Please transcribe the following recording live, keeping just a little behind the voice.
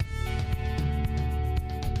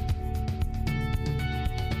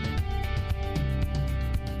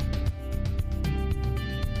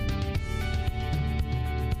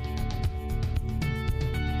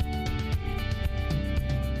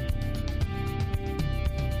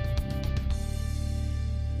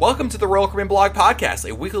Welcome to the Royal Caribbean Blog Podcast,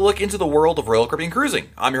 a weekly look into the world of Royal Caribbean cruising.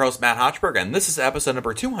 I'm your host, Matt Hochberg, and this is episode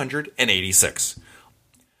number 286.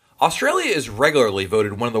 Australia is regularly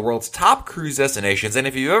voted one of the world's top cruise destinations, and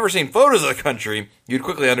if you've ever seen photos of the country, you'd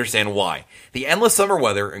quickly understand why. The endless summer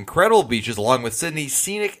weather, incredible beaches, along with Sydney's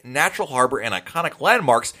scenic natural harbor and iconic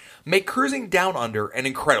landmarks, make cruising down under an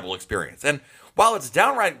incredible experience. And while it's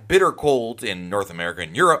downright bitter cold in North America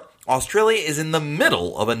and Europe, Australia is in the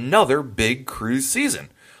middle of another big cruise season.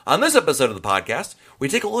 On this episode of the podcast, we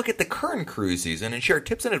take a look at the current cruise season and share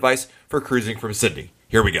tips and advice for cruising from Sydney.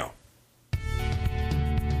 Here we go.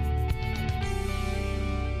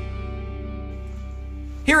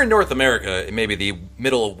 Here in North America, it may be the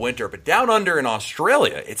middle of winter, but down under in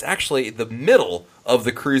Australia, it's actually the middle of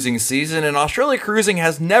the cruising season, and Australia cruising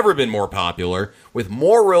has never been more popular, with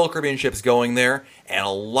more Royal Caribbean ships going there, and a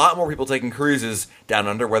lot more people taking cruises down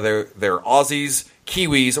under, whether they're Aussies,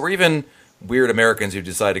 Kiwis, or even weird Americans who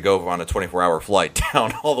decide to go on a 24-hour flight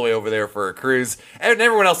down all the way over there for a cruise, and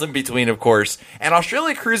everyone else in between, of course. And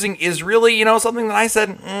Australia cruising is really, something that I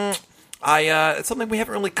said, it's something we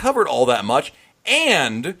haven't really covered all that much,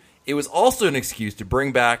 and it was also an excuse to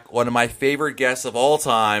bring back one of my favorite guests of all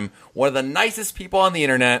time, one of the nicest people on the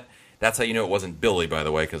internet. That's how you know it wasn't Billy, by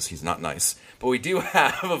the way, because he's not nice. But we do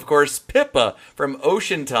have, of course, Pippa from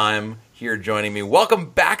Ocean Time here joining me. Welcome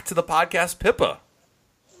back to the podcast, Pippa.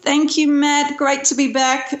 Thank you, Matt. Great to be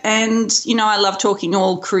back. And, I love talking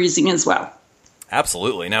all cruising as well.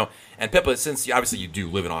 Absolutely. Now, and Pippa, since obviously you do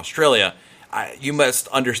live in Australia, you must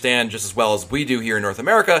understand just as well as we do here in North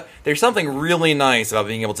America, there's something really nice about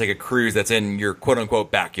being able to take a cruise that's in your quote-unquote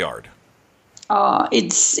backyard. Oh,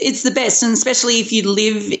 it's the best, and especially if you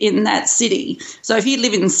live in that city. So if you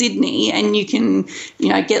live in Sydney and you can,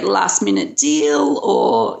 get a last-minute deal,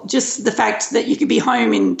 or just the fact that you could be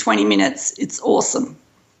home in 20 minutes, it's awesome.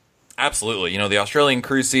 Absolutely. The Australian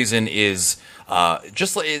cruise season is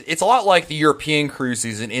it's a lot like the European cruise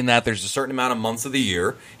season in that there's a certain amount of months of the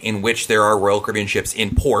year in which there are Royal Caribbean ships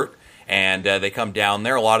in port, and they come down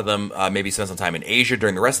there. A lot of them maybe spend some time in Asia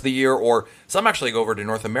during the rest of the year, or some actually go over to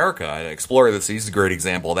North America. Explorer of the Seas is a great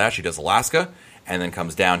example of that. She does Alaska and then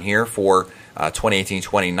comes down here for 2018,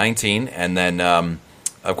 2019, and then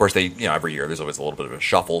of course they every year there's always a little bit of a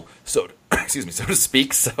shuffle, so to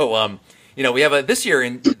speak. So we have this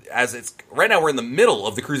year, as it's right now, we're in the middle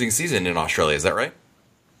of the cruising season in Australia. Is that right?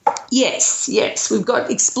 Yes. We've got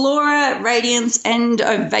Explorer, Radiance, and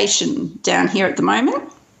Ovation down here at the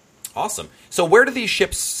moment. Awesome. So, where do these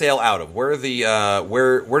ships sail out of? Where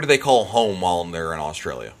do they call home while they're in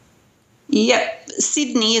Australia? Yep,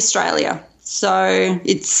 Sydney, Australia. So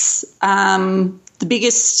it's the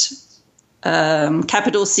biggest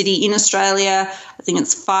capital city in Australia. I think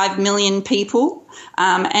it's 5 million people.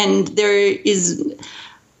 And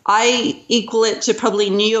I equal it to probably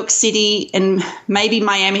New York City and maybe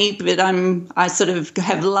Miami, but I sort of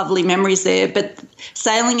have lovely memories there. But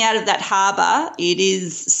sailing out of that harbour, it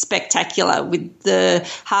is spectacular with the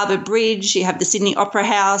harbour bridge. You have the Sydney Opera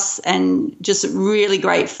House and just really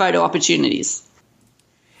great photo opportunities.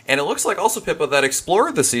 And it looks like also, Pippa, that Explorer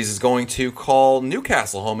of the Seas is going to call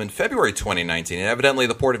Newcastle home in February 2019. And evidently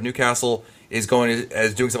the Port of Newcastle is doing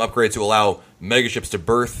some upgrades to allow megaships to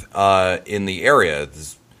berth in the area.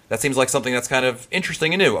 That seems like something that's kind of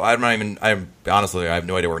interesting and new. Honestly, I have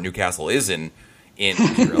no idea where Newcastle is in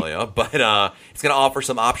Australia, but it's going to offer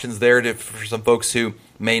some options there for some folks who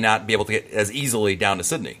may not be able to get as easily down to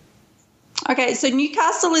Sydney. Okay, so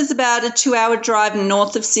Newcastle is about a 2-hour drive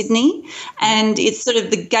north of Sydney, and it's sort of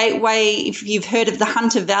the gateway, if you've heard of the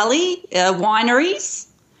Hunter Valley wineries.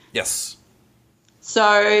 Yes.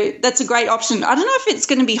 So that's a great option. I don't know if it's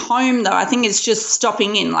going to be home, though. I think it's just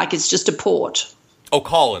stopping in, like it's just a port. Oh,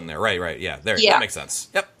 call in there. Right. Yeah, there. Yeah. That makes sense.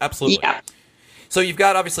 Yep, absolutely. Yeah. So you've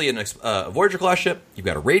got, obviously, a Voyager-class ship. You've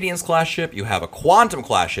got a Radiance-class ship. You have a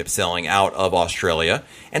Quantum-class ship sailing out of Australia.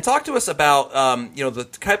 And talk to us about,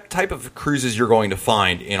 the type of cruises you're going to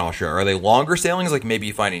find in Australia. Are they longer sailings like maybe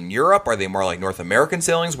you find in Europe? Are they more like North American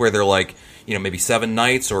sailings where they're like, maybe 7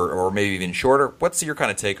 nights or maybe even shorter? What's your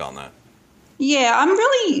kind of take on that? Yeah, I'm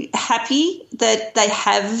really happy that they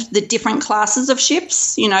have the different classes of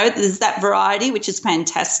ships. There's that variety, which is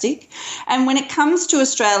fantastic. And when it comes to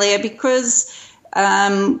Australia, because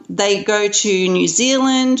they go to New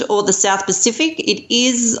Zealand or the South Pacific, it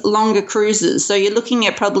is longer cruises. So you're looking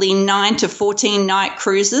at probably 9 to 14 night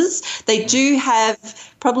cruises. They do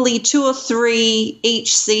have probably 2 or 3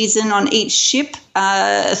 each season on each ship,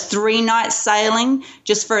 3-night sailing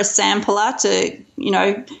just for a sampler to,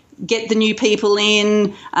 get the new people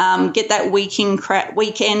in, get that weekend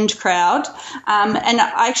crowd. And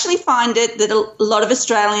I actually find it that a lot of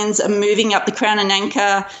Australians are moving up the Crown and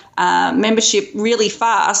Anchor membership really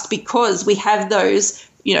fast because we have those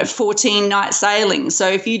 14-night sailings. So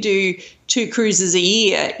if you do 2 cruises a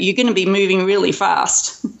year, you're going to be moving really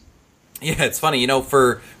fast. Yeah, it's funny,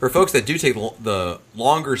 for folks that do take the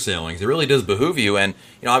longer sailings, it really does behoove you. And,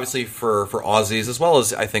 obviously for Aussies, as well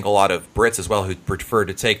as I think a lot of Brits as well who prefer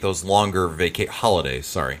to take those longer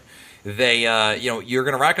holidays, they, you're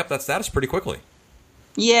going to rack up that status pretty quickly.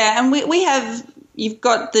 Yeah, and we have, you've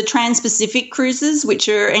got the Trans-Pacific cruises, which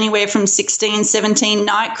are anywhere from 16,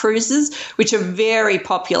 17-night cruises, which are very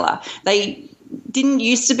popular. They didn't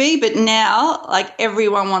used to be, but now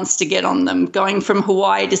everyone wants to get on them, going from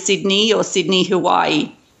Hawaii to Sydney or Sydney,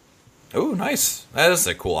 Hawaii. Oh, nice. That is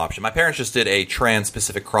a cool option. My parents just did a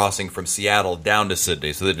Trans-Pacific crossing from Seattle down to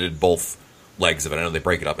Sydney, so they did both legs of it. I know they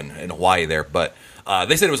break it up in Hawaii there, but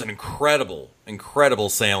they said it was an incredible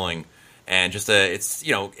sailing, and just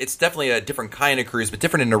it's definitely a different kind of cruise, but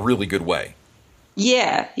different in a really good way.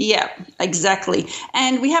 Yeah, exactly.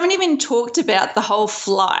 And we haven't even talked about the whole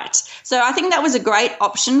flight. So I think that was a great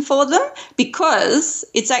option for them because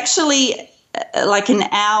it's actually like an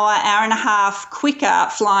hour and a half quicker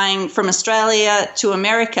flying from Australia to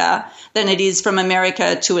America than it is from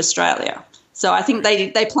America to Australia. So I think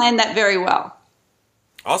they planned that very well.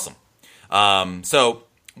 Awesome. So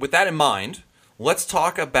with that in mind, let's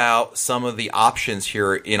talk about some of the options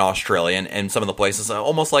here in Australia and some of the places.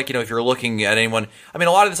 Almost like, if you're looking at anyone, a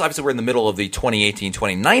lot of this, obviously, we're in the middle of the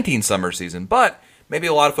 2018-2019 summer season, but maybe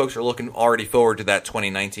a lot of folks are looking already forward to that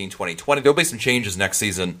 2019-2020. There'll be some changes next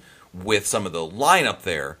season with some of the lineup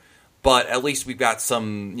there, but at least we've got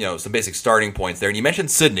some basic starting points there. And you mentioned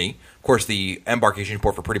Sydney, of course, the embarkation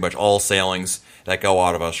port for pretty much all sailings that go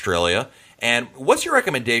out of Australia. And what's your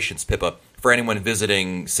recommendations, Pippa, for anyone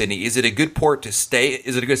visiting Sydney? Is it a good port to stay?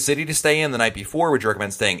 Is it a good city to stay in the night before? Would you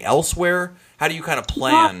recommend staying elsewhere? How do you kind of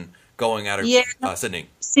plan going out of Sydney?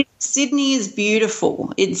 Sydney is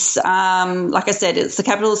beautiful. It's like I said, it's the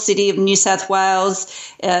capital city of New South Wales.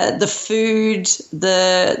 The food,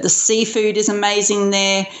 the seafood is amazing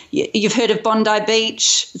there. You've heard of Bondi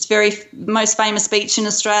Beach. It's most famous beach in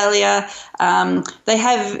Australia.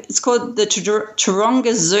 It's called the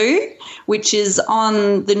Taronga Zoo, which is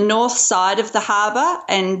on the north side of the harbour,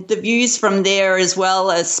 and the views from there as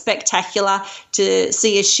well are spectacular. To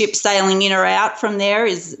see a ship sailing in or out from there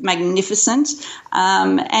is magnificent.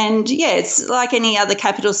 And it's like any other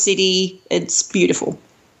capital city. It's beautiful.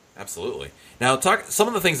 Absolutely. Now, talk some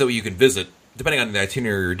of the things that you can visit, depending on the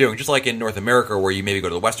itinerary you're doing, just like in North America where you maybe go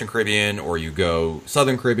to the Western Caribbean or you go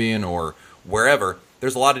Southern Caribbean or wherever.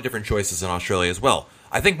 There's a lot of different choices in Australia as well.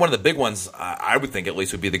 I think one of the big ones, I would think at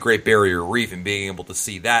least, would be the Great Barrier Reef and being able to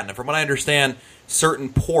see that. And from what I understand, certain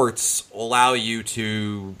ports allow you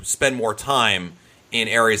to spend more time in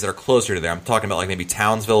areas that are closer to there. I'm talking about like maybe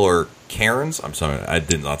Townsville or Cairns. I'm sorry, I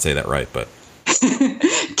did not say that right, but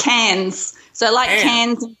Cairns. So like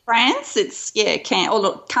Cairns in France, it's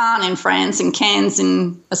Cairns in France and Cairns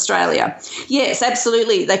in Australia. Yes,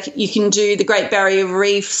 absolutely. You can do the Great Barrier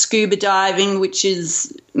Reef scuba diving, which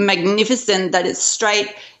is magnificent. That it's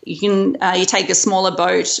straight. You can you take a smaller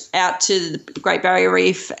boat out to the Great Barrier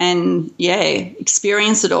Reef and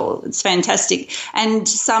experience it all. It's fantastic. And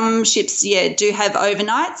some ships do have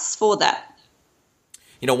overnights for that.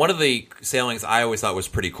 One of the sailings I always thought was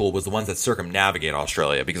pretty cool was the ones that circumnavigate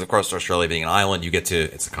Australia, because of course Australia being an island,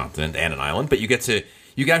 it's a continent and an island, but you can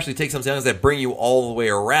actually take some sailings that bring you all the way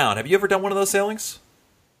around. Have you ever done one of those sailings?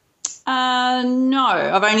 No,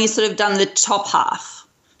 I've only sort of done the top half.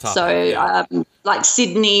 Like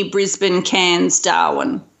Sydney, Brisbane, Cairns,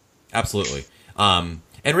 Darwin. Absolutely. And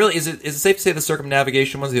really, is it safe to say the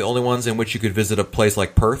circumnavigation ones are the only ones in which you could visit a place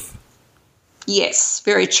like Perth? Yes,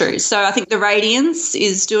 very true. So I think the Radiance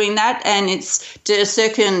is doing that, and to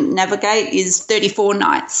circumnavigate is 34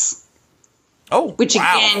 nights. Oh, which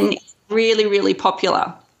again is really, really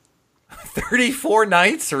popular. 34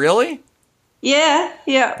 nights, really?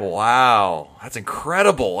 Yeah. Wow, that's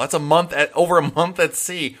incredible. That's over a month at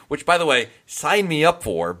sea. Which, by the way, sign me up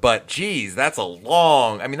for. But geez, that's a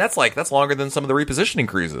long. I mean, that's longer than some of the repositioning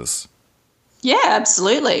cruises. Yeah,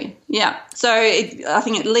 absolutely. Yeah. So I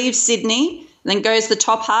think it leaves Sydney, then goes the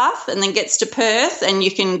top half, and then gets to Perth, and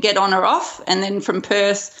you can get on or off, and then from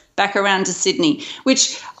Perth back around to Sydney,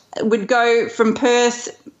 which would go from Perth,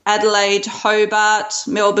 Adelaide, Hobart,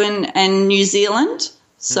 Melbourne, and New Zealand.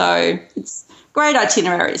 So it's great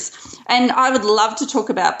itineraries. And I would love to talk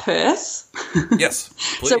about Perth. Yes,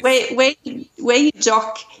 please. So where you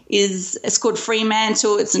dock is, it's called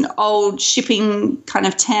Fremantle. It's an old shipping kind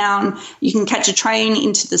of town. You can catch a train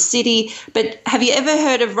into the city. But have you ever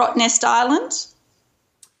heard of Rottnest Island?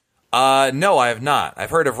 No, I have not. I've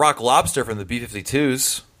heard of Rock Lobster from the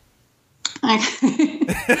B-52s. Okay.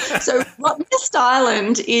 So Rottnest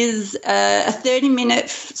Island is a 30-minute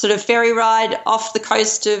sort of ferry ride off the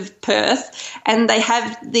coast of Perth, and they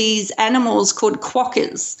have these animals called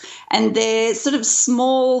quokkas, and they're sort of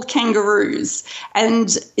small kangaroos,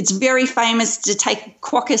 and it's very famous to take a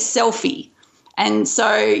quokka selfie. And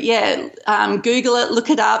so, Google it, look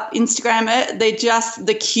it up, Instagram it. They're just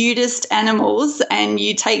the cutest animals, and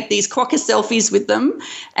you take these quokka selfies with them,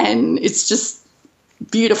 and it's just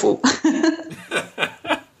beautiful.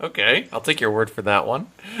 Okay, I'll take your word for that one.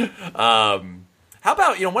 How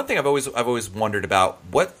about, one thing I've always wondered about,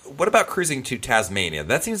 what about cruising to Tasmania?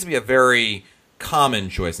 That seems to be a very common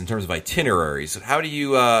choice in terms of itineraries. How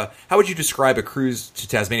would you describe a cruise to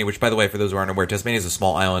Tasmania, which, by the way, for those who aren't aware, Tasmania is a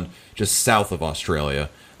small island just south of Australia,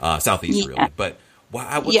 southeast really. But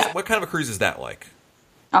what kind of a cruise is that like?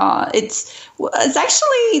 It's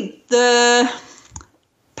actually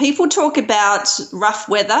people talk about rough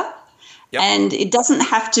weather. Yep. And it doesn't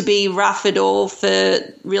have to be rough at all for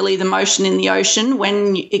really the motion in the ocean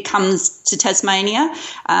when it comes to Tasmania.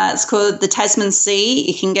 It's called the Tasman Sea.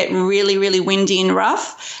 It can get really, really windy and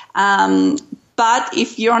rough. But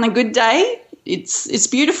if you're on a good day, it's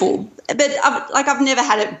beautiful. But I've never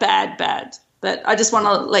had it bad. But I just want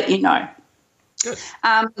to let you know. Good.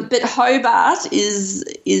 But Hobart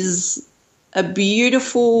is a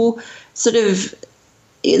beautiful sort of,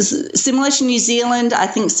 is similar to New Zealand, I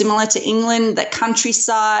think similar to England, that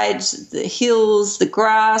countryside, the hills, the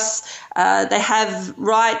grass.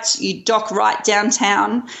 You dock right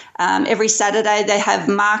downtown. Every Saturday they have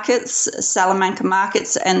markets, Salamanca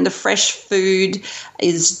markets, and the fresh food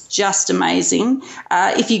is just amazing.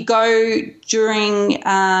 If you go during,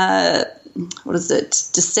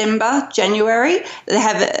 December, January, they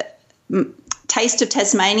have Taste of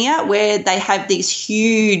Tasmania, where they have these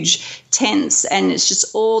huge tents, and it's just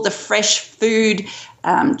all the fresh food,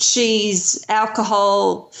 cheese,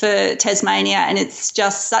 alcohol for Tasmania, and it's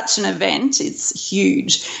just such an event. It's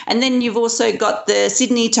huge. And then you've also got the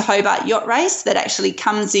Sydney to Hobart yacht race that actually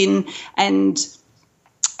comes in and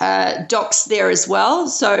docks there as well.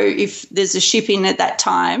 So if there's a ship in at that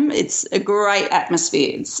time, it's a great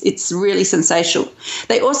atmosphere. It's really sensational.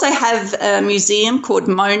 They also have a museum called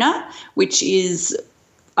Mona, which is,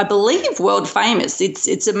 I believe, world famous.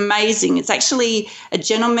 It's amazing. It's actually a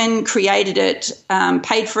gentleman created it,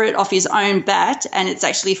 paid for it off his own bat, and it's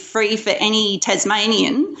actually free for any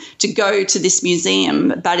Tasmanian to go to this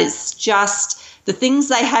museum. But it's just the things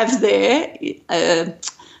they have there.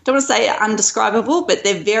 Don't want to say undescribable, but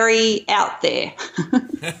they're very out there.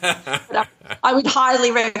 I would highly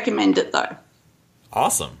recommend it, though.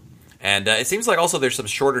 Awesome. And it seems like also there's some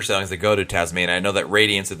shorter sailings that go to Tasmania. I know that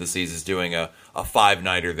Radiance of the Seas is doing a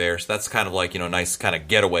 5-nighter there, so that's kind of like, nice kind of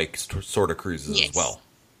getaway sort of cruises as well.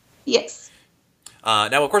 Yes.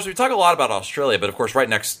 Now, of course, we talk a lot about Australia, but of course, not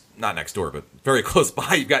next door, but very close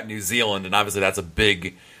by, you've got New Zealand, and obviously that's a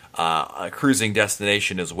big cruising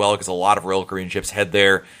destination as well, because a lot of Royal Caribbean ships head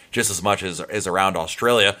there just as much as around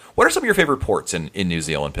Australia. What are some of your favorite ports in New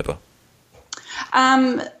Zealand, Pippa?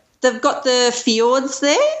 They've got the fjords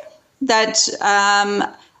there that,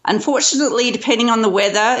 unfortunately, depending on the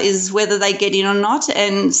weather, is whether they get in or not.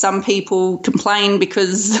 And some people complain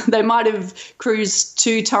because they might have cruised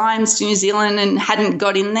 2 times to New Zealand and hadn't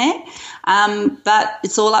got in there. But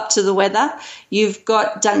it's all up to the weather. You've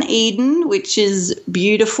got Dunedin, which is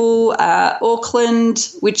beautiful. Auckland,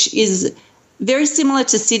 which is very similar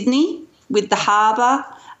to Sydney with the harbour.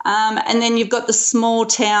 And then you've got the small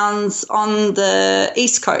towns on the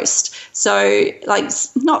east coast. So, like,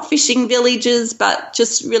 not fishing villages, but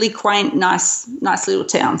just really quaint, nice little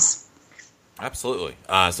towns. Absolutely.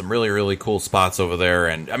 Some really, really cool spots over there.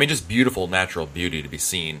 And, I mean, just beautiful natural beauty to be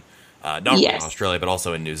seen. Not only in Australia, but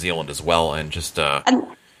also in New Zealand as well. And just... And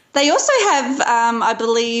they also have, I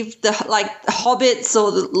believe, the Hobbits,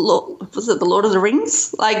 or the Lord of the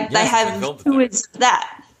Rings? They have tours of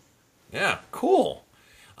that. Yeah, cool.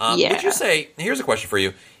 Would you say, here's a question for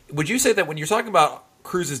you, would you say that when you're talking about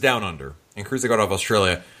cruises down under and cruises out of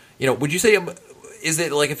Australia, would you say, is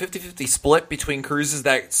it like a 50-50 split between cruises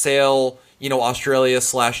that sail,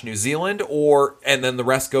 Australia/New Zealand, and then the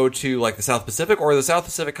rest go to like the South Pacific, or the South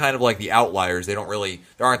Pacific kind of like the outliers? There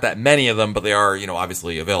aren't that many of them, but they are,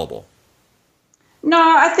 obviously available.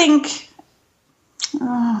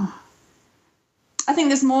 I think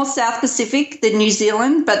there's more South Pacific than New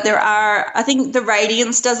Zealand, but I think the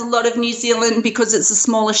Radiance does a lot of New Zealand because it's a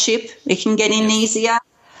smaller ship. It can get in easier.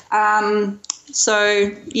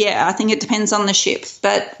 So, yeah, I think it depends on the ship,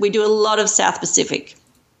 but we do a lot of South Pacific.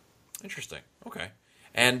 Interesting. Okay.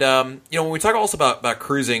 And, when we talk also about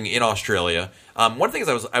cruising in Australia, one of the things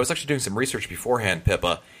I was actually doing some research beforehand,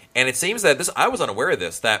 Pippa, and it seems that I was unaware of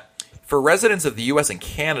this, that for residents of the U.S. and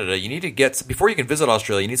Canada, you need to get, before you can visit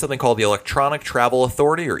Australia, you need something called the Electronic Travel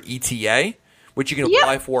Authority, or ETA, which you can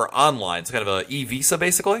apply for online. It's kind of an e-visa,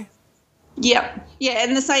 basically. Yep. Yeah,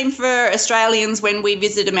 and the same for Australians when we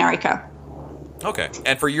visit America. Okay.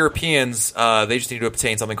 And for Europeans, they just need to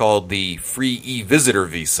obtain something called the Free E-Visitor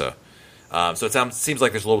Visa. So it seems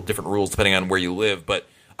like there's a little different rules depending on where you live, but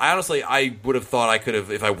I would have thought I could have,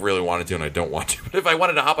 if I really wanted to, and I don't want to, but if I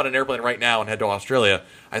wanted to hop on an airplane right now and head to Australia,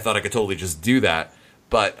 I thought I could totally just do that.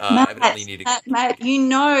 But evidently you need to... Matt, you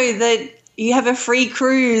know that you have a free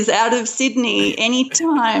cruise out of Sydney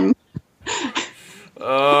anytime.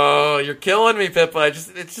 Oh, you're killing me, Pippa. It's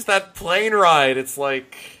just that plane ride. It's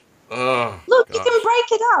like... Oh, look, gosh. You can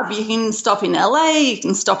break it up. You can stop in LA. You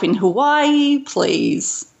can stop in Hawaii,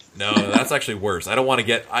 please. No, that's actually worse. I don't want to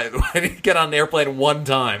get. I need to get on an airplane one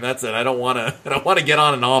time. That's it. I don't want to get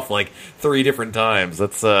on and off like 3 different times.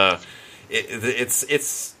 That's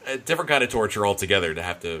it's a different kind of torture altogether to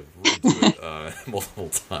have to redo it multiple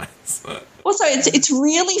times. Also, it's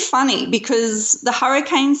really funny because the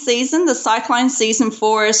hurricane season, the cyclone season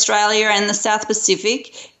for Australia and the South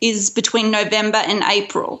Pacific is between November and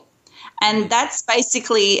April. And that's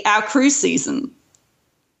basically our cruise season.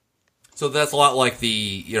 So that's a lot like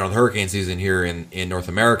the hurricane season here in North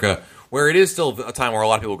America, where it is still a time where a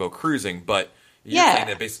lot of people go cruising, but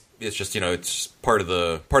it's just it's part of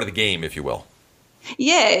the game, if you will.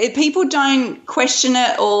 Yeah, people don't question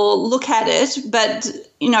it or look at it, but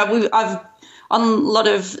I've on a lot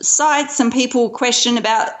of sites and people question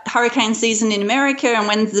about hurricane season in America and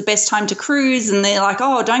when's the best time to cruise, and they're like,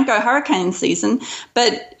 oh, don't go hurricane season.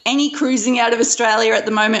 But any cruising out of Australia at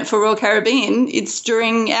the moment for Royal Caribbean, it's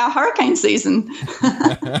during our hurricane season.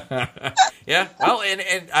 Yeah, well,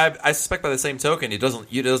 and I suspect by the same token, it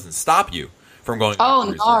doesn't stop you from going.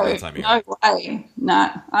 Oh no way, no,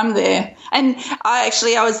 I'm there. And I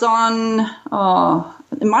was on.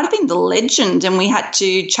 It might have been the Legend, and we had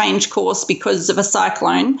to change course because of a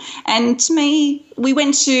cyclone. And to me, we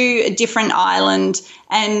went to a different island,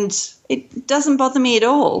 and it doesn't bother me at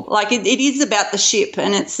all. Like it is about the ship,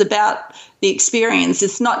 and it's about the experience.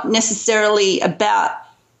 It's not necessarily about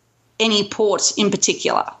any port in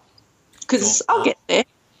particular, because I'll get there.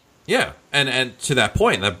 Yeah, and to that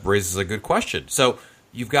point, that raises a good question. So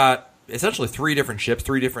you've got essentially 3 different ships,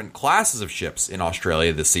 3 different classes of ships in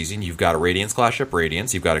Australia this season. You've got a Radiance class ship,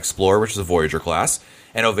 Radiance. You've got Explorer, which is a Voyager class,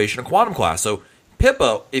 and Ovation and Quantum class. So,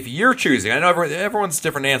 Pippa, if you're choosing, I know everyone's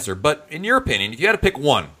different answer, but in your opinion, if you had to pick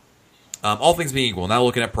one, all things being equal, not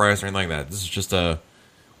looking at price or anything like that, this is just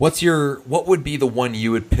what would be the one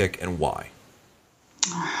you would pick and why?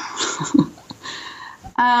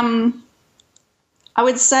 I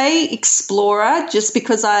would say Explorer, just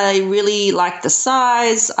because I really like the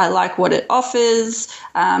size. I like what it offers.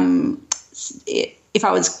 If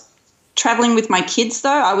I was traveling with my kids, though,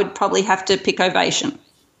 I would probably have to pick Ovation.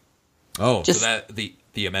 Oh, so that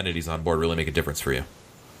the amenities on board really make a difference for you.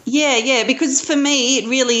 Yeah, because for me, it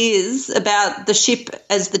really is about the ship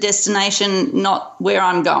as the destination, not where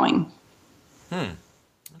I'm going.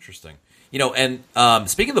 Interesting. And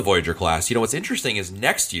speaking of the Voyager class, what's interesting is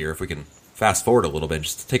next year, if we can fast forward a little bit,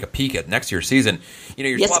 just to take a peek at next year's season,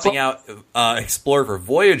 you're swapping out Explorer for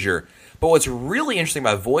Voyager. But what's really interesting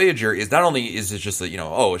about Voyager is not only is it just that,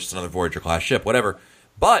 it's just another Voyager class ship, whatever,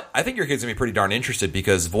 but I think your kid's going to be pretty darn interested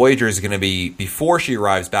because Voyager is going to be, before she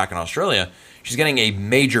arrives back in Australia, she's getting a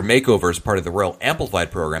major makeover as part of the Royal Amplified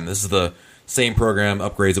program. This is the same program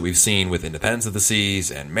upgrades that we've seen with Independence of the Seas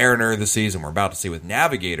and Mariner of the Seas, and we're about to see with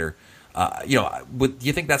Navigator. Do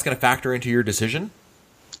you think that's going to factor into your decision?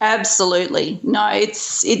 Absolutely. No,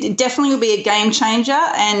 it definitely will be a game changer,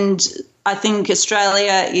 and I think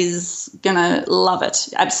Australia is going to love it.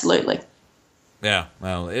 Absolutely. Yeah,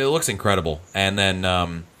 well, it looks incredible. And then,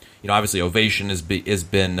 obviously Ovation has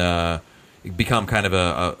become kind of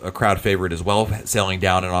a crowd favorite as well, sailing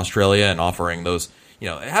down in Australia and offering those,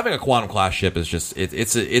 having a Quantum class ship is just,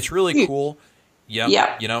 it's really cool.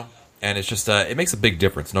 Yeah. And it's just, it makes a big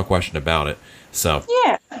difference, no question about it. So.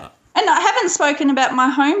 Yeah. And I haven't spoken about my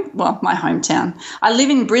hometown. I live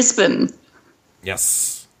in Brisbane.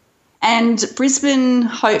 Yes. And Brisbane,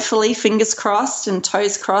 hopefully, fingers crossed and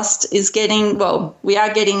toes crossed, we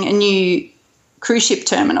are getting a new cruise ship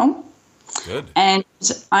terminal. Good. And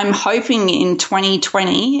I'm hoping in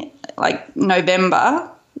 2020, like November,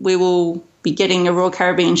 we will be getting a Royal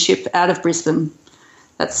Caribbean ship out of Brisbane.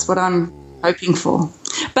 That's what I'm hoping for.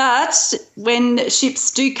 But when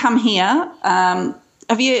ships do come here,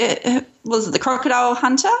 was it the Crocodile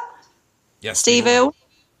Hunter? Yes. Steve Irwin?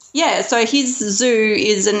 Yeah, so his zoo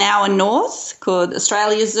is an hour north called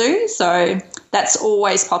Australia Zoo, so that's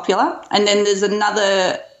always popular. And then there's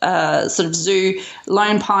another sort of zoo,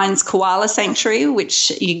 Lone Pines Koala Sanctuary,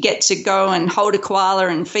 which you get to go and hold a koala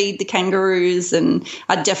and feed the kangaroos, and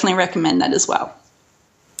I'd definitely recommend that as well.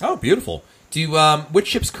 Oh, beautiful. Do you, which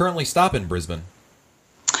ships currently stop in Brisbane?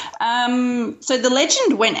 So the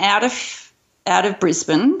Legend went out of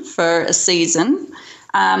Brisbane for a season.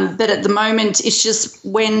 But at the moment, it's just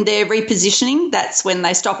when they're repositioning, that's when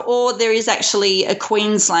they stop. Or there is actually a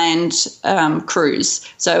Queensland cruise.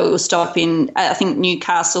 So it will stop in, I think,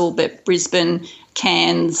 Newcastle, but Brisbane,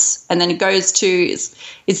 Cairns, and then it goes to, it's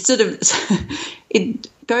sort of, it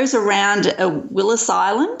goes around Willis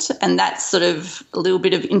Island, and that's sort of a little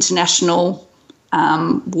bit of international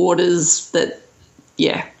waters that,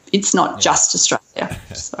 it's not just Australia.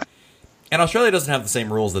 So. And Australia doesn't have the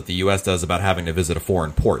same rules that the U.S. does about having to visit a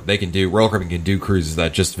foreign port. Royal Caribbean can do cruises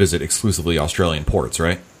that just visit exclusively Australian ports,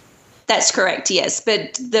 right? That's correct, yes.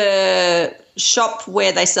 But the shop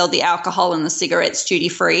where they sell the alcohol and the cigarettes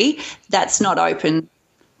duty-free, that's not open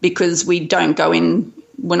because we don't go in,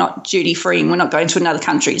 we're not duty-free and we're not going to another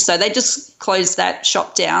country. So they just closed that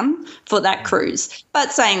shop down for that cruise.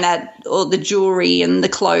 But saying that, all the jewellery and the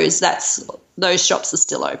clothes, those shops are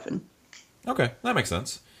still open. Okay, that makes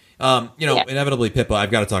sense. Inevitably, Pippa,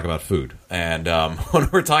 I've got to talk about food. And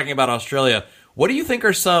when we're talking about Australia, what do you think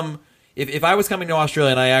are some... If I was coming to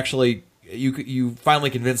Australia and I actually... You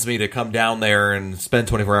finally convinced me to come down there and spend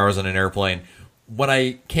 24 hours on an airplane. When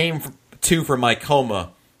I came from my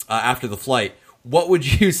coma after the flight, what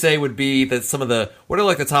would you say would be what are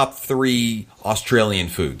like the top 3 Australian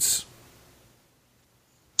foods?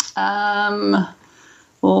 So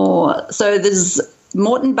there's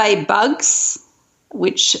Moreton Bay bugs,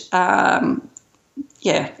 which, are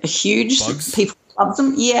huge. Bugs? People love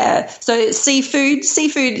them. Yeah. So seafood,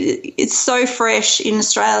 it's so fresh in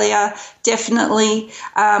Australia, definitely.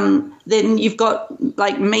 Then you've got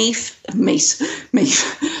like beef, like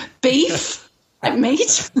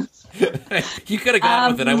meat. You could have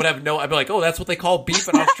gone with it. I'd be like, oh, that's what they call beef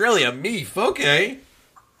in Australia. Meat. Okay.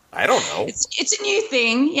 I don't know. It's a new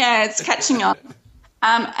thing. Yeah, it's catching on.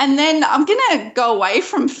 And then I'm going to go away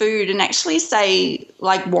from food and actually say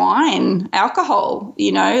like wine, alcohol,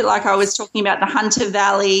 like I was talking about the Hunter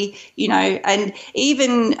Valley, and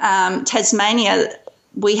even Tasmania,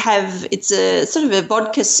 it's a sort of a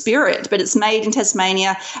vodka spirit, but it's made in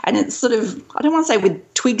Tasmania and it's sort of, I don't want to say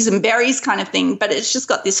with twigs and berries kind of thing, but it's just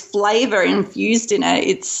got this flavour infused in it.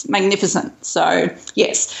 It's magnificent. So,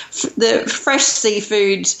 yes, the fresh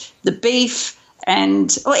seafood, the beef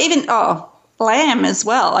or even, lamb as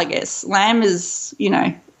well, I guess. Lamb is,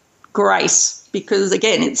 great because,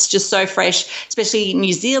 again, it's just so fresh, especially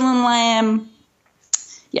New Zealand lamb.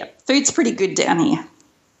 Yeah, food's pretty good down here.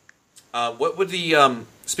 What would the I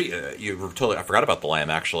forgot about the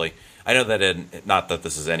lamb, actually. I know that not that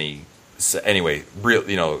this is anyway real,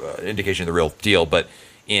 indication of the real deal, but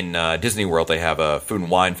in Disney World they have a food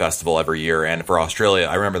and wine festival every year, and for Australia,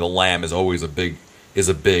 I remember the lamb is always a big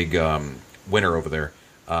winner over there.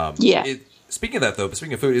 Speaking of that, though,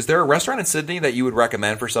 speaking of food, is there a restaurant in Sydney that you would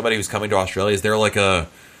recommend for somebody who's coming to Australia? Is there like a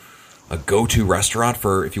go-to restaurant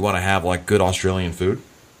for if you want to have like good Australian food?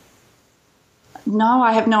 No,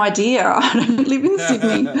 I have no idea. I don't live in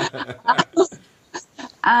Sydney.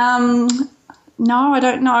 No, I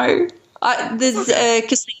don't know. There's a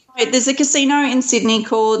casino. There's a casino in Sydney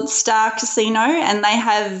called Star Casino, and they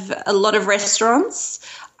have a lot of restaurants.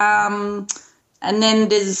 And then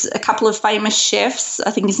there's a couple of famous chefs. I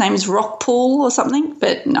think his name is Rockpool or something.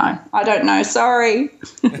 But no, I don't know. Sorry.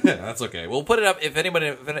 That's okay. We'll put it up if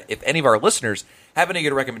any of our listeners have any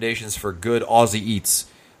good recommendations for good Aussie eats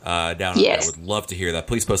down there. I would love to hear that.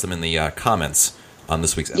 Please post them in the comments on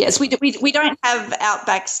this week's episode. Yes, we don't have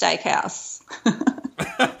Outback Steakhouse.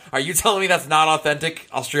 Are you telling me that's not authentic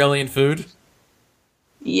Australian food?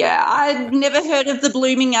 Yeah, I'd never heard of the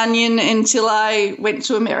Blooming Onion until I went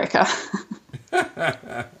to America.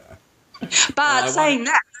 But saying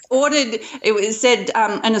that, I ordered, it said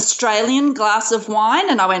an Australian glass of wine,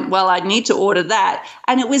 and I went, well, I need to order that.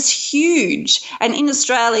 And it was huge. And in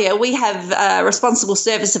Australia, we have a responsible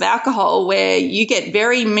service of alcohol where you get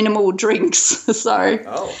very minimal drinks. So,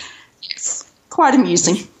 yes, quite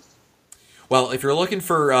amusing. Well, if you're looking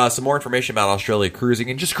for some more information about Australia cruising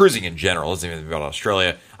and just cruising in general, isn't even about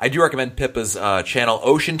Australia, I do recommend Pippa's channel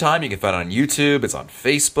Ocean Time. You can find it on YouTube. It's on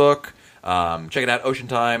Facebook. Check it out,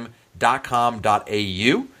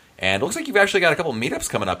 oceantime.com.au. And it looks like you've actually got a couple meetups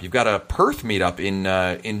coming up. You've got a Perth meetup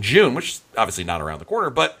in June, which is obviously not around the corner,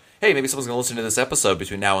 but hey, maybe someone's going to listen to this episode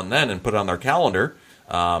between now and then and put it on their calendar.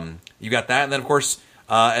 You got that, and then, of course,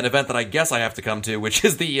 an event that I guess I have to come to, which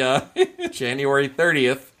is the January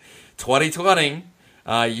 30th, 2020.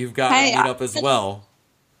 You've got a meetup as well.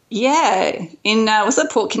 Yeah, in was it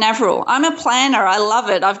Port Canaveral? I'm a planner. I love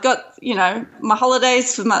it. I've got my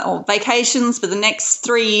holidays or vacations for the next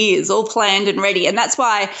 3 years all planned and ready, and that's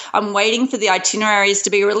why I'm waiting for the itineraries to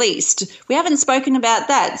be released. We haven't spoken about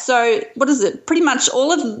that. So what is it? Pretty much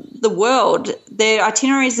all of the world, their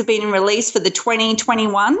itineraries have been released for the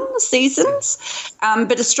 2021 seasons,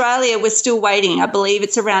 but Australia, we're still waiting. I believe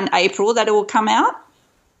it's around April that it will come out.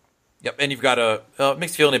 Yep, and you've got it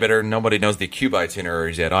makes you feel any better. Nobody knows the Cuba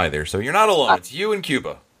itineraries yet either, so you're not alone. It's you and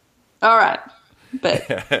Cuba. All right, but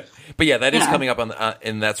yeah, that is coming up on,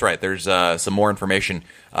 and that's right. There's some more information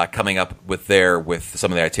coming up with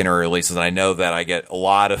some of the itinerary releases, and I know that I get a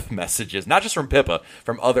lot of messages, not just from Pippa,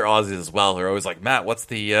 from other Aussies as well, who are always like, Matt, what's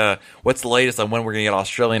the latest on when we're going to get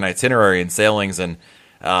Australian itinerary and sailings? And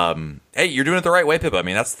hey, you're doing it the right way, Pippa. I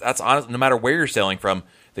mean, that's honest. No matter where you're sailing from.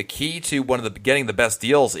 The key to getting the best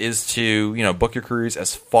deals is to, book your cruise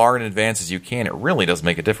as far in advance as you can. It really does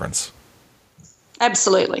make a difference.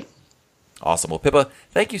 Absolutely. Awesome. Well, Pippa,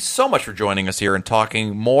 thank you so much for joining us here and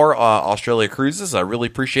talking more Australia cruises. I really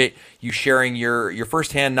appreciate you sharing your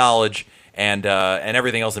firsthand knowledge and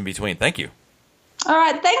everything else in between. Thank you. All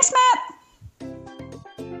right. Thanks, Matt.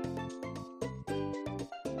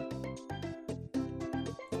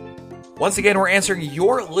 Once again, we're answering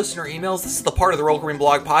your listener emails. This is the part of the Royal Caribbean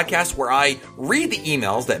Blog podcast where I read the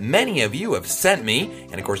emails that many of you have sent me.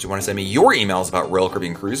 And of course, you want to send me your emails about Royal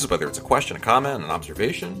Caribbean cruises, whether it's a question, a comment, an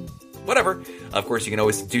observation, whatever. Of course, you can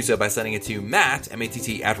always do so by sending it to Matt,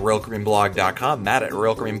 M-A-T-T, at RoyalCaribbeanBlog.com, Matt at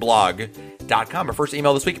RoyalCaribbeanBlog.com. Our first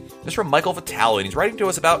email this week is from Michael Vitale, and he's writing to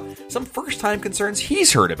us about some first-time concerns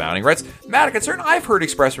he's heard about. And he writes, Matt, a concern I've heard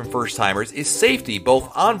expressed from first-timers is safety,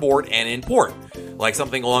 both on board and in port. Like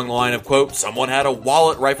something along the line of, quote, someone had a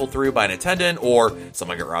wallet rifled through by an attendant, or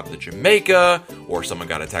someone got robbed in Jamaica, or someone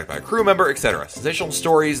got attacked by a crew member, etc. Sensational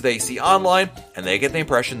stories they see online, and they get the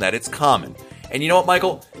impression that it's common. And you know what,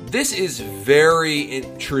 Michael? This is very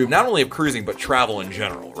true, not only of cruising, but travel in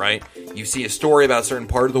general, right? You see a story about a certain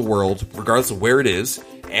part of the world, regardless of where it is,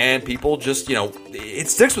 and people just, it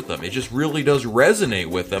sticks with them. It just really does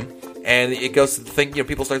resonate with them. And it goes to think,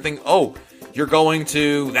 people start thinking, oh, you're going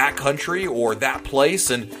to that country or that place,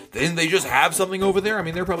 and then they just have something over there. I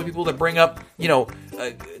mean, there are probably people that bring up,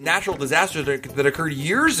 natural disasters that occurred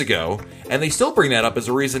years ago, and they still bring that up as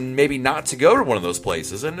a reason maybe not to go to one of those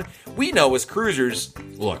places. And we know as cruisers,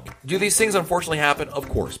 look, do these things unfortunately happen? Of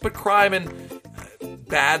course. But crime and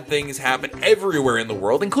bad things happen everywhere in the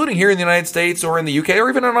world, including here in the United States or in the UK or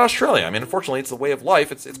even in Australia. I mean, unfortunately, it's the way of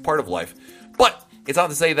life. It's part of life. But it's not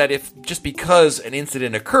to say that if just because an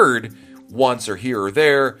incident occurred once or here or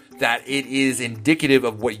there, that it is indicative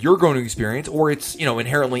of what you're going to experience, or it's,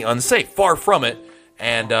 inherently unsafe. Far from it.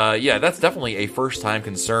 And, that's definitely a first-time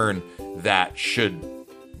concern that should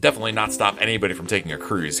definitely not stop anybody from taking a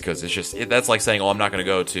cruise, because that's like saying, I'm not going to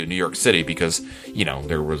go to New York City because,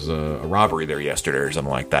 there was a robbery there yesterday or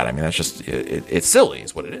something like that. I mean, that's just, it's silly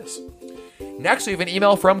is what it is. Next, we have an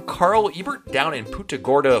email from Carl Ebert down in Punta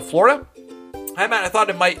Gorda, Florida. Hi, Matt. I thought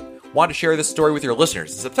I might want to share this story with your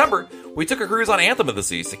listeners. In September, we took a cruise on Anthem of the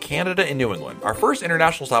Seas to Canada and New England. Our first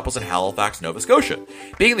international stop was in Halifax, Nova Scotia.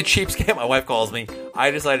 Being the cheapskate my wife calls me,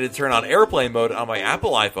 I decided to turn on airplane mode on my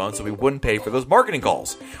Apple iPhone so we wouldn't pay for those marketing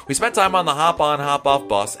calls. We spent time on the hop-on, hop-off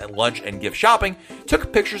bus at lunch and gift shopping,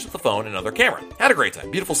 took pictures with the phone and another camera. Had a great time.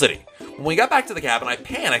 Beautiful city. When we got back to the cabin, I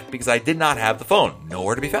panicked because I did not have the phone.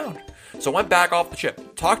 Nowhere to be found. So I went back off the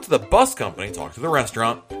ship, talked to the bus company, talked to the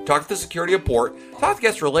restaurant, talked to the security at port, talked to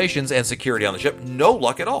guest relations and security on the ship. No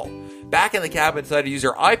luck at all. Back in the cabin, decided to use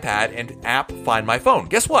your iPad and app Find My Phone.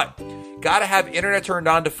 Guess what? Gotta have internet turned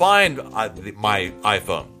on to find my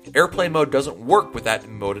iPhone. Airplane mode doesn't work with that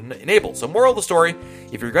mode enabled. So moral of the story,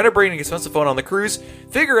 if you're going to bring an expensive phone on the cruise,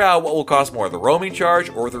 figure out what will cost more, the roaming charge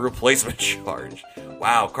or the replacement charge.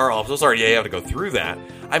 Wow, Carl, I'm so sorry you have to go through that.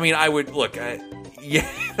 I mean, I would, look, yeah,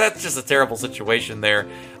 that's just a terrible situation there.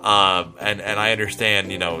 And I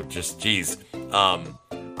understand, just, geez.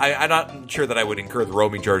 I'm not sure that I would incur the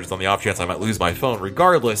roaming charges on the off chance I might lose my phone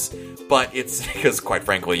regardless, but it's because, quite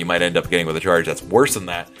frankly, you might end up getting with a charge that's worse than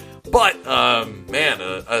that. But, man,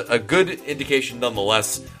 a good indication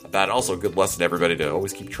nonetheless about it. Also a good lesson to everybody to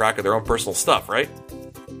always keep track of their own personal stuff, right?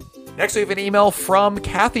 Next, we have an email from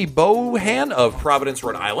Kathy Bohan of Providence,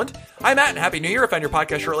 Rhode Island. Hi, Matt, and Happy New Year. I found your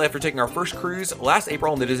podcast shortly after taking our first cruise last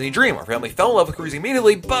April on the Disney Dream. Our family fell in love with cruising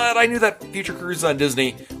immediately, but I knew that future cruises on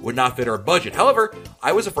Disney would not fit our budget. However,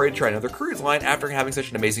 I was afraid to try another cruise line after having such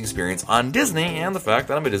an amazing experience on Disney and the fact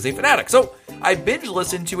that I'm a Disney fanatic. So I binge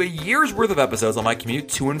listened to a year's worth of episodes on my commute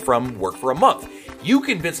to and from work for a month. You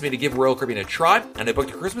convinced me to give Royal Caribbean a try, and I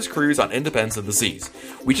booked a Christmas cruise on Independence of the Seas.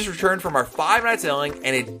 We just returned from our 5-night sailing,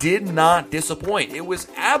 and it did not disappoint. It was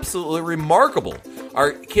absolutely remarkable.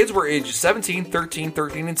 Our kids were aged 17, 13,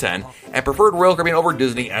 and 10, and preferred Royal Caribbean over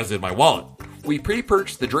Disney, as did my wallet. We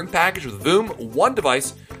pre-purchased the drink package with Voom, one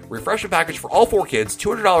device, refreshment package for all 4 kids,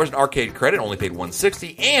 $200 in arcade credit, only paid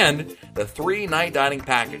 $160, and the 3-night dining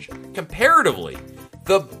package. Comparatively,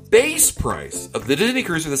 the base price of the Disney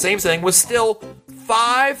cruise for the same thing was still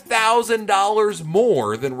 $5,000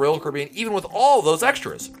 more than Royal Caribbean, even with all those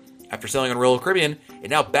extras. After sailing on Royal Caribbean, it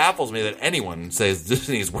now baffles me that anyone says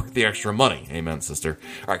Disney is worth the extra money. Amen, sister.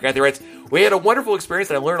 All right, Kathy writes, we had a wonderful experience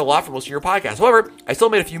and I learned a lot from listening to your podcast. However, I still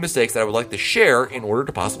made a few mistakes that I would like to share in order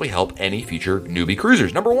to possibly help any future newbie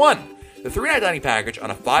cruisers. Number 1, the 3-night dining package on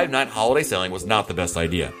a 5-night holiday sailing was not the best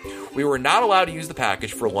idea. We were not allowed to use the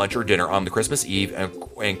package for lunch or dinner on the Christmas Eve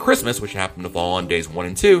and Christmas, which happened to fall on days 1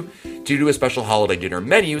 and 2, due to a special holiday dinner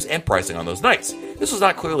menus and pricing on those nights. This was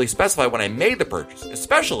not clearly specified when I made the purchase,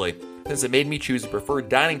 especially since it made me choose the preferred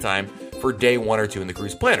dining time for day 1 or 2 in the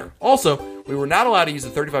cruise planner. Also, we were not allowed to use the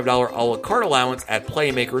 $35 a la carte allowance at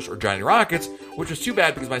Playmakers or Johnny Rockets, which was too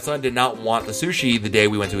bad because my son did not want the sushi the day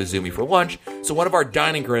we went to Izumi for lunch, so one of our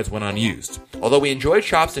dining credits went unused. Although we enjoyed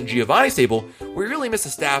shops in Giovanni's table, we really missed the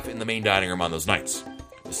staff in the main dining room on those nights.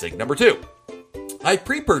 Mistake number 2. I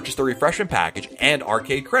pre-purchased the refreshment package and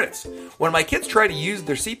arcade credits. When my kids tried to use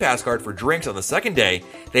their SeaPass card for drinks on the second day,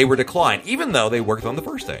 they were declined, even though they worked on the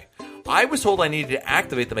first day. I was told I needed to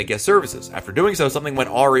activate them at guest services. After doing so, something went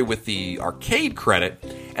awry with the arcade credit,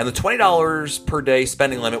 and the $20 per day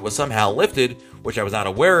spending limit was somehow lifted, which I was not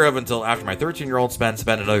aware of until after my 13-year-old spent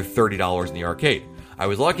another $30 in the arcade. I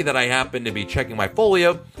was lucky that I happened to be checking my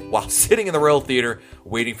folio while sitting in the Royal Theater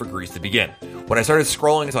waiting for Grease to begin. When I started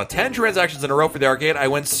scrolling and saw 10 transactions in a row for the arcade, I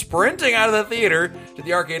went sprinting out of the theater to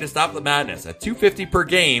the arcade to stop the madness. At $250 per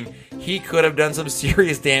game, he could have done some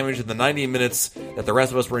serious damage in the 90 minutes that the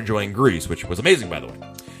rest of us were enjoying Grease, which was amazing, by the way.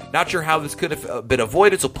 Not sure how this could have been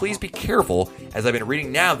avoided, so please be careful, as I've been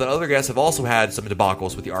reading now that other guests have also had some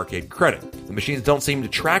debacles with the arcade credit. The machines don't seem to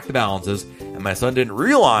track the balances, and my son didn't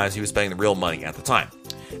realize he was spending the real money at the time.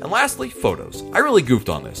 And lastly, photos. I really goofed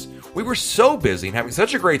on this. We were so busy and having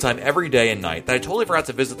such a great time every day and night that I totally forgot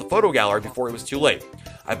to visit the photo gallery before it was too late.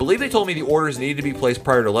 I believe they told me the orders needed to be placed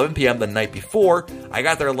prior to 11 p.m. the night before. I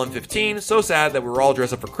got there at 11:15, so sad that we were all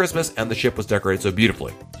dressed up for Christmas and the ship was decorated so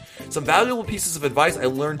beautifully. Some valuable pieces of advice I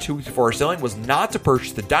learned 2 weeks before our sailing was not to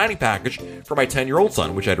purchase the dining package for my 10-year-old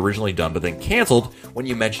son, which I'd originally done but then canceled when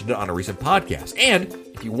you mentioned it on a recent podcast. And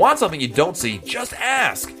if you want something you don't see, just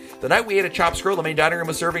ask. The night we ate at Chops Grill, the main dining room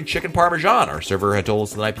was serving chicken parmesan. Our server had told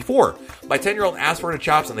us the night before. My 10-year-old asked for it at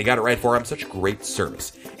Chops, and they got it right for him. Such great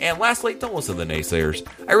service. And lastly, don't listen to the naysayers.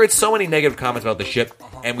 I read so many negative comments about the ship,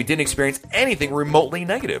 and we didn't experience anything remotely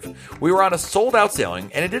negative. We were on a sold-out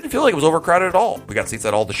sailing, and it didn't feel like it was overcrowded at all. We got seats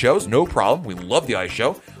at all the shows, no problem. We loved the ice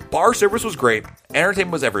show. Bar service was great.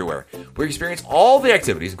 Entertainment was everywhere. We experienced all the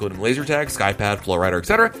activities, including laser tag, skypad, flow rider,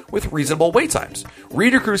 etc., with reasonable wait times.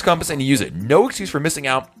 Read your cruise compass and use it. No excuse for missing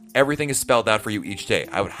out. Everything is spelled out for you each day.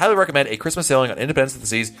 I would highly recommend a Christmas sailing on Independence of the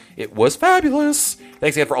Seas. It was fabulous.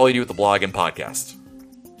 Thanks again for all you do with the blog and podcast.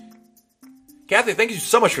 Kathy, thank you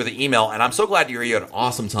so much for the email, and I'm so glad you had an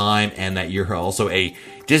awesome time and that you're also a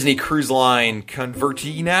Disney Cruise Line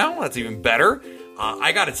convertee now. That's even better.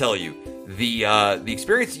 I got to tell you, the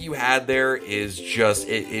experience that you had there is just,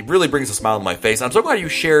 it really brings a smile on my face. I'm so glad you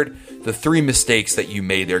shared the 3 mistakes that you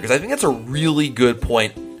made there, because I think that's a really good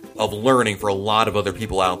point of learning for a lot of other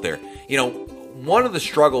people out there. You know, one of the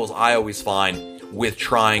struggles I always find with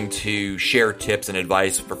trying to share tips and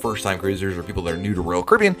advice for first-time cruisers or people that are new to Royal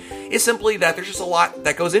Caribbean is simply that there's just a lot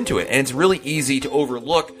that goes into it, and it's really easy to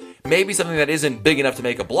overlook maybe something that isn't big enough to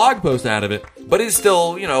make a blog post out of it, but is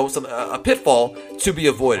still, you know, a pitfall to be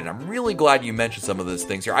avoided. I'm really glad you mentioned some of those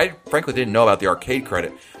things here. I frankly didn't know about the arcade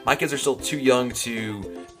credit. My kids are still too young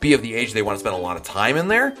to be of the age they want to spend a lot of time in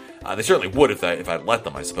there. They certainly would if I'd let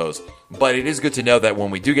them, I suppose. But it is good to know that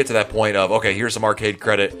when we do get to that point of, okay, here's some arcade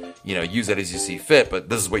credit, you know, use that as you see fit, but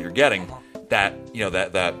this is what you're getting, that, you know,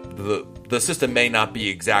 that the system may not be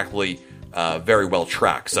exactly very well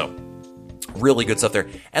tracked. So Really good stuff there.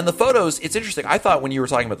 And the photos, it's interesting. I thought when you were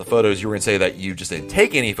talking about the photos, you were going to say that you just didn't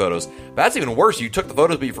take any photos. But that's even worse. You took the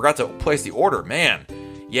photos, but you forgot to place the order. Man,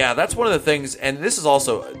 yeah, that's one of the things. And this is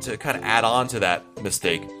also to kind of add on to that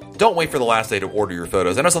mistake. Don't wait for the last day to order your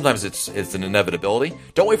photos. I know sometimes it's an inevitability.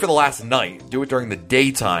 Don't wait for the last night. Do it during the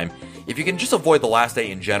daytime. If you can just avoid the last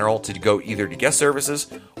day in general to go either to guest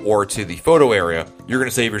services or to the photo area, you're going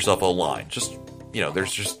to save yourself a line. Just,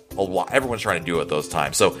 there's just a lot. Everyone's trying to do it those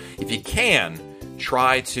times. So if you can,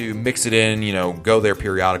 try to mix it in, go there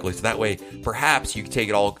periodically. So that way, perhaps you can take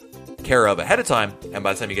it all care of ahead of time. And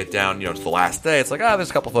by the time you get down, to the last day, it's like, there's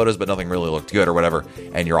a couple photos, but nothing really looked good or whatever.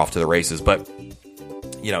 And you're off to the races. But,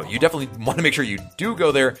 you definitely want to make sure you do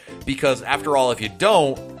go there because after all, if you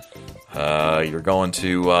don't, you're going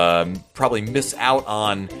to probably miss out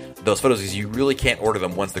on those photos because you really can't order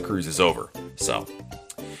them once the cruise is over. So,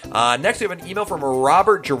 next we have an email from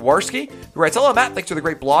Robert Jaworski, who writes, "Hello, Matt. Thanks for the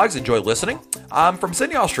great blogs. Enjoy listening. I'm from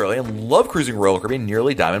Sydney, Australia, and love cruising Royal Caribbean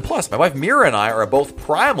nearly Diamond Plus. My wife Mira and I are at both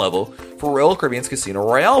Prime level for Royal Caribbean's Casino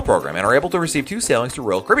Royale program and are able to receive 2 sailings through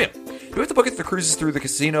Royal Caribbean. Do we have to book the cruises through the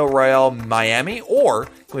Casino Royale Miami, or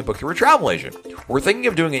can we book through a travel agent? We're thinking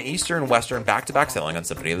of doing an Eastern and Western back-to-back sailing on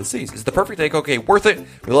Symphony of the Seas. Is the perfect day okay worth it?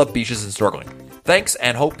 We love beaches and snorkeling. Thanks,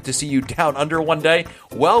 and hope to see you down under one day.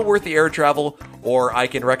 Well worth the air travel, or I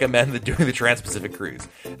can recommend doing the Trans-Pacific cruise."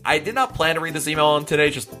 I did not plan to read this email on today,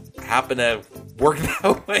 just happened to work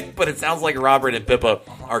that way, but it sounds like Robert and Pippa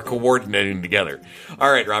are coordinating together.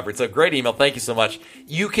 All right, Robert, so great email. Thank you so much.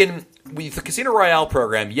 You can, with the Casino Royale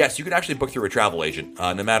program, yes, you can actually book through a travel agent,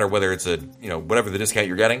 no matter whether it's whatever the discount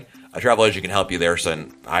you're getting. A travel agent can help you there, so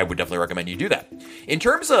I would definitely recommend you do that. In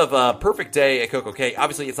terms of Perfect Day at Coco Cay,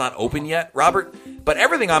 obviously it's not open yet, Robert, but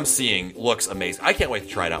everything I'm seeing looks amazing. I can't wait to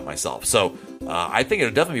try it out myself. So I think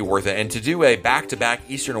it'll definitely be worth it. And to do a back-to-back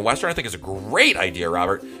Eastern and Western, I think is a great idea,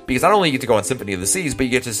 Robert, because not only you get to go on Symphony of the Seas, but you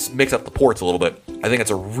get to mix up the ports a little bit. I think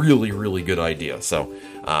it's a really, really good idea. So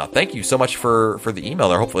thank you so much for the email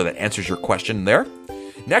there. Hopefully that answers your question there.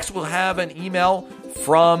 Next, we'll have an email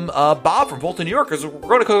from Bob from Fulton, New York, because we're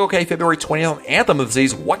going to Coco Cay February 20th on Anthem of the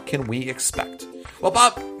Seas. What can we expect? Well,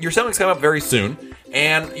 Bob, your sailing's coming up very soon,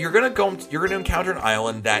 and you're going to encounter an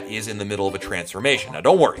island that is in the middle of a transformation. Now,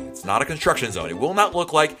 don't worry, it's not a construction zone. It will not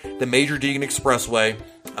look like the Major Deegan Expressway.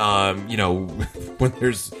 When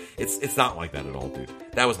it's not like that at all, dude.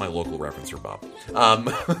 That was my local reference for Bob.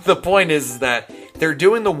 The point is that they're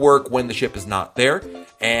doing the work when the ship is not there.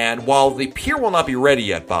 And while the pier will not be ready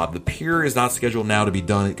yet, Bob, the pier is not scheduled now to be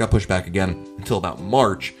done. It got pushed back again until about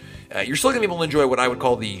March. You're still going to be able to enjoy what I would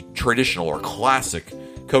call the traditional or classic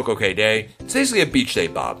Coco Cay Day. It's basically a beach day,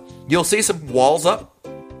 Bob. You'll see some walls up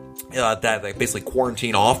that basically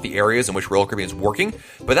quarantine off the areas in which Royal Caribbean is working,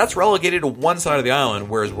 but that's relegated to one side of the island,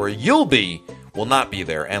 whereas where you'll be will not be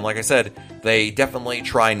there. And like I said, they definitely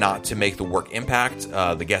try not to make the work impact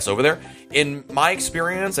the guests over there. In my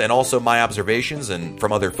experience and also my observations and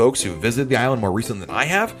from other folks who visited the island more recently than I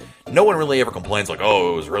have, no one really ever complains like,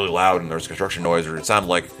 oh, it was really loud and there was construction noise or it sounded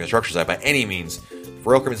like a construction site by any means.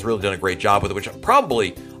 Royal Caribbean's really done a great job with it, which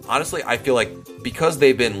probably, honestly, I feel like because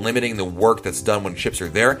they've been limiting the work that's done when ships are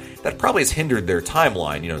there, that probably has hindered their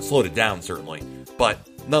timeline, slowed it down certainly. But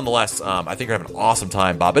nonetheless, I think you're having an awesome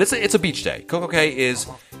time, Bob. But it's a beach day. Coco Cay is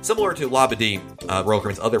similar to Labadee, Royal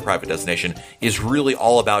Caribbean's other private destination, is really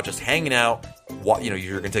all about just hanging out.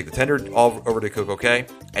 You're going to take the tender over to Coco Cay,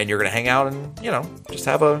 and you're going to hang out and, just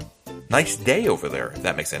have a nice day over there, if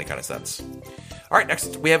that makes any kind of sense. All right,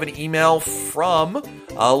 next we have an email from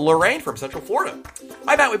Lorraine from Central Florida.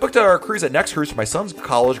 Hi, Matt. We booked our cruise at Next Cruise for my son's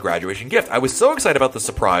college graduation gift. I was so excited about the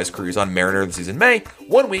surprise cruise on Mariner of the Seas in May,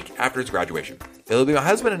 1 week after his graduation. It'll be my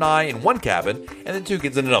husband and I in one cabin, and then 2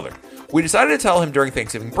 kids in another. We decided to tell him during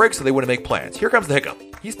Thanksgiving break so they wouldn't make plans. Here comes the hiccup.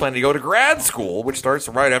 He's planning to go to grad school, which starts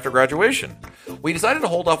right after graduation. We decided to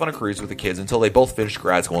hold off on a cruise with the kids until they both finished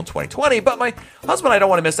grad school in 2020, but my husband and I don't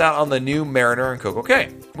want to miss out on the new Mariner and Coco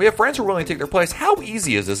Cay. We have friends who are willing to take their place. How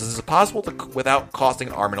easy is this? Is it possible without costing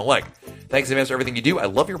an arm and a leg? Thanks in advance for everything you do. I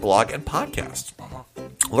love your blog and podcast.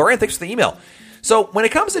 Lorraine, thanks for the email. So when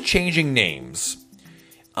it comes to changing names,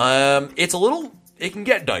 it can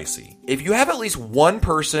get dicey. If you have at least one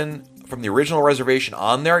person from the original reservation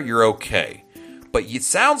on there, you're okay. But it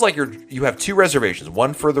sounds like you have 2 reservations,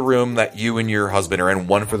 one for the room that you and your husband are in,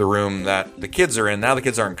 one for the room that the kids are in. Now the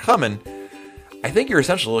kids aren't coming. I think you're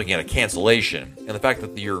essentially looking at a cancellation. And the fact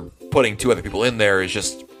that you're putting 2 other people in there is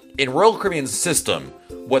just, in Royal Caribbean's system,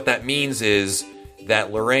 what that means is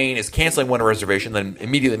that Lorraine is canceling one reservation, then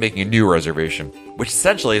immediately making a new reservation, which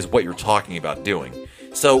essentially is what you're talking about doing.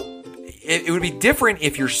 So it would be different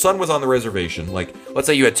if your son was on the reservation. Like, let's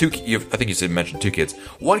say you had I think you mentioned 2 kids.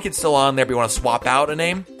 One kid's still on there, but you want to swap out a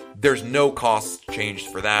name. There's no cost changed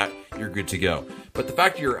for that. You're good to go. But the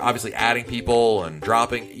fact you're obviously adding people and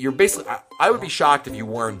dropping, you're basically, I would be shocked if you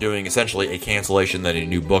weren't doing essentially a cancellation than a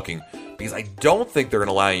new booking, because I don't think they're going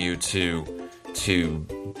to allow you to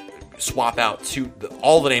swap out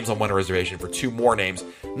all the names on one reservation for 2 more names.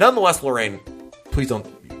 Nonetheless, Lorraine, please don't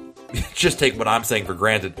just take what I'm saying for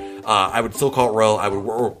granted. I would still call it Royal. I would,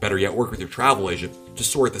 or better yet, work with your travel agent to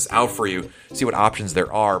sort this out for you, see what options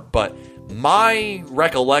there are. But my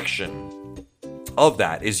recollection of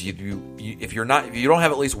that is if you don't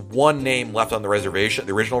have at least one name left on the reservation,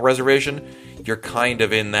 the original reservation, you're kind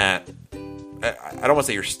of in that. I don't want to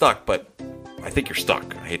say you're stuck, but I think you're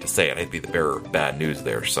stuck. I hate to say it. I hate to be the bearer of bad news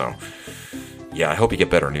there. So, yeah, I hope you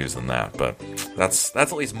get better news than that. But that's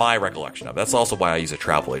at least my recollection of it. That's also why I use a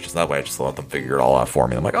travel agent. That way I just let them figure it all out for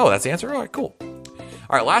me. I'm like, oh, that's the answer? All right, cool.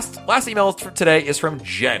 All right, last email for today is from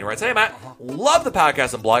Jen, who writes, hey, Matt, love the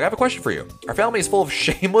podcast and blog. I have a question for you. Our family is full of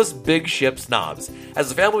shameless big ship snobs.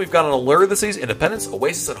 As a family, we've gone on Allure this season, Independence,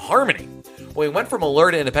 Oasis, and Harmony. When we went from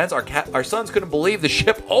Allure to Independence, our sons couldn't believe the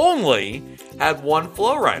ship only had one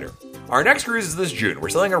flow rider. Our next cruise is this June. We're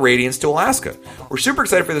sailing a Radiance to Alaska. We're super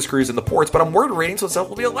excited for this cruise in the ports, but I'm worried Radiance itself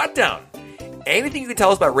will be a letdown. Anything you can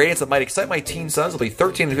tell us about Radiance that might excite my teen sons will be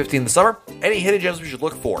 13 and 15 this summer. Any hidden gems we should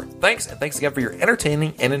look for. Thanks, and thanks again for your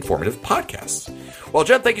entertaining and informative podcasts. Well,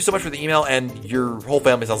 Jen, thank you so much for the email, and your whole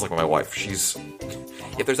family sounds like my wife.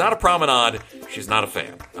 If there's not a promenade, she's not a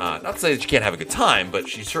fan. Not to say that she can't have a good time, but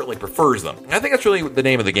she certainly prefers them. And I think that's really the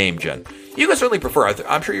name of the game, Jen. You can certainly prefer.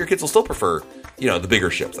 I'm sure your kids will still prefer, the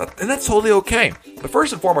bigger ships. And that's totally okay. But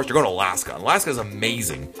first and foremost, you're going to Alaska. Alaska is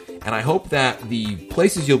amazing. And I hope that the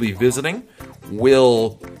places you'll be visiting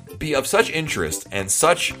will be of such interest and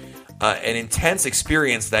such an intense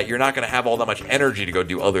experience that you're not going to have all that much energy to go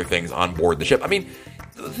do other things on board the ship. I mean,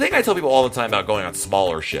 the thing I tell people all the time about going on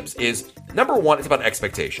smaller ships is, number one, it's about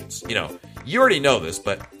expectations. You already know this,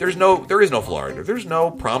 but there is no Florida. There's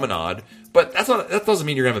no promenade. But that doesn't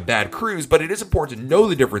mean you're going to have a bad cruise, but it is important to know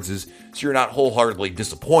the differences so you're not wholeheartedly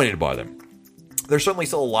disappointed by them. There's certainly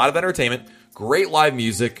still a lot of entertainment, great live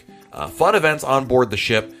music, fun events on board the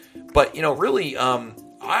ship. But, really,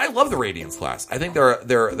 I love the Radiance class. I think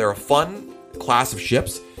they're a fun class of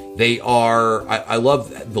ships. They are, I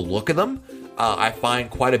love the look of them. I find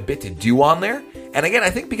quite a bit to do on there. And again,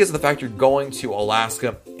 I think because of the fact you're going to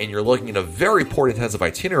Alaska and you're looking at a very port-intensive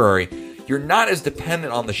itinerary, you're not as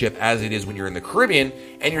dependent on the ship as it is when you're in the Caribbean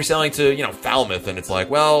and you're sailing to, Falmouth, and it's like,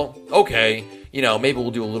 well, okay, maybe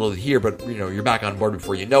we'll do a little here, but, you're back on board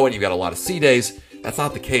before you know it. You've got a lot of sea days. That's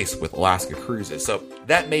not the case with Alaska cruises. So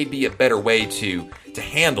that may be a better way to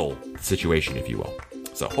handle the situation, if you will.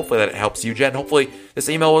 So hopefully that helps you, Jen. Hopefully this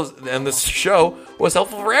email and this show was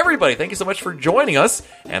helpful for everybody. Thank you so much for joining us.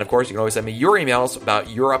 And of course, you can always send me your emails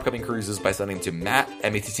about your upcoming cruises by sending to Matt,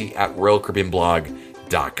 M-A-T-T,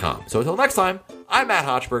 @RoyalCaribbeanBlog.com. So until next time, I'm Matt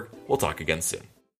Hochberg. We'll talk again soon.